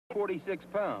146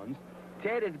 pounds,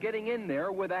 Ted is getting in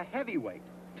there with a heavyweight,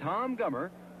 Tom Gummer,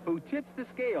 who tips the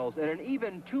scales at an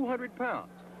even 200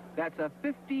 pounds. That's a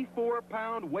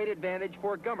 54-pound weight advantage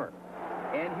for Gummer.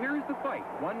 And here's the fight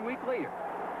 1 week later.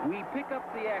 We pick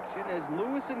up the action as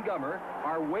Lewis and Gummer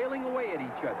are wailing away at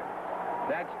each other.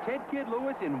 That's Ted Kid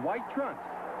Lewis in white trunks.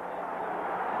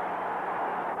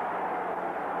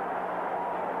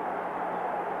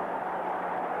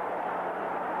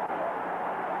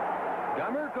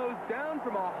 Gummer goes down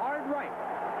from a hard right.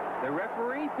 The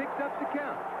referee picks up the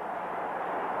count.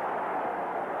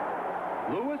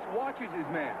 Lewis watches his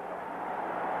man.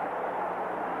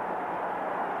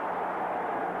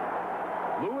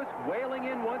 Lewis wailing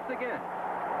in once again.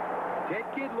 Ted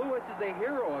Kid Lewis is a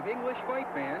hero of English fight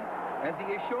fans, as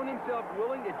he has shown himself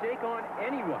willing to take on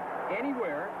anyone,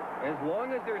 anywhere, as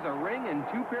long as there's a ring and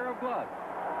 2 pairs of gloves.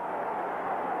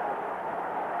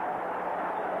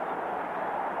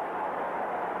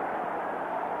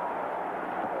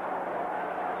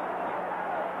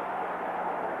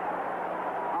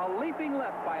 A leaping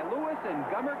left by Lewis, and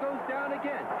Gummer goes down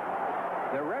again.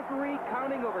 The referee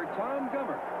counting over Tom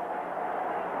Gummer.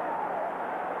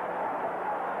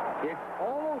 It's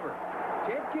all over.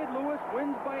 Ted Kid Lewis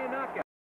wins by a knockout.